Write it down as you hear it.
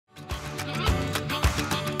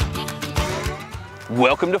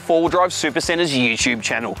Welcome to 4 Wheel Drive Supercentre's YouTube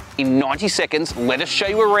channel. In 90 seconds, let us show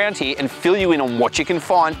you around here and fill you in on what you can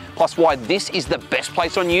find, plus why this is the best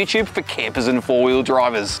place on YouTube for campers and 4-wheel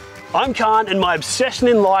drivers. I'm Khan, and my obsession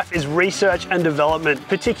in life is research and development,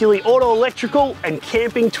 particularly auto electrical and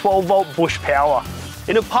camping 12-volt bush power.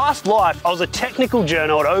 In a past life, I was a technical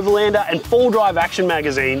journal at Overlander and 4-wheel drive action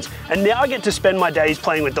magazines, and now I get to spend my days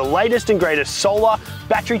playing with the latest and greatest solar,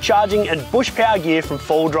 battery charging and bush power gear from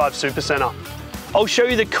 4 Wheel Drive Supercentre. I'll show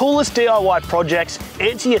you the coolest DIY projects,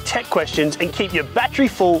 answer your tech questions and keep your battery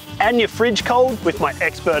full and your fridge cold with my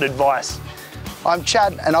expert advice. I'm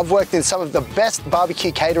Chad, and I've worked in some of the best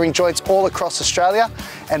barbecue catering joints all across Australia,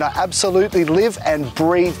 and I absolutely live and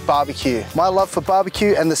breathe barbecue. My love for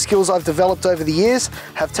barbecue and the skills I've developed over the years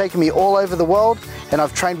have taken me all over the world, and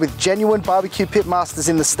I've trained with genuine barbecue pitmasters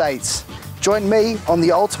in the States. Join me on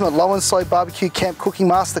the ultimate low and slow barbecue camp cooking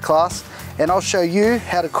masterclass, and I'll show you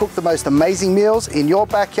how to cook the most amazing meals in your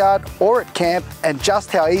backyard or at camp, and just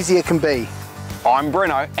how easy it can be. I'm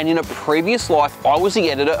Breno, and in a previous life, I was the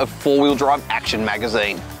editor of 4-Wheel Drive Action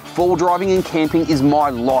magazine. 4-wheel driving and camping is my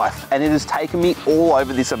life, and it has taken me all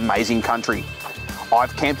over this amazing country.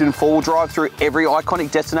 I've camped in 4-wheel drive through every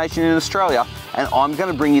iconic destination in Australia, and I'm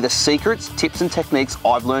going to bring you the secrets, tips and techniques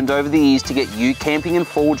I've learned over the years to get you camping and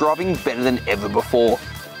 4-wheel driving better than ever before.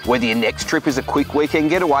 Whether your next trip is a quick weekend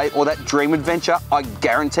getaway or that dream adventure, I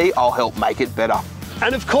guarantee I'll help make it better.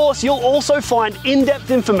 And of course, you'll also find in-depth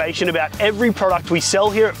information about every product we sell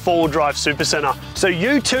here at 4 Wheel Drive Supercentre, so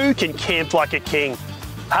you too can camp like a king.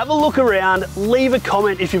 Have a look around, leave a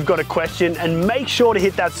comment if you've got a question, and make sure to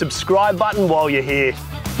hit that subscribe button while you're here.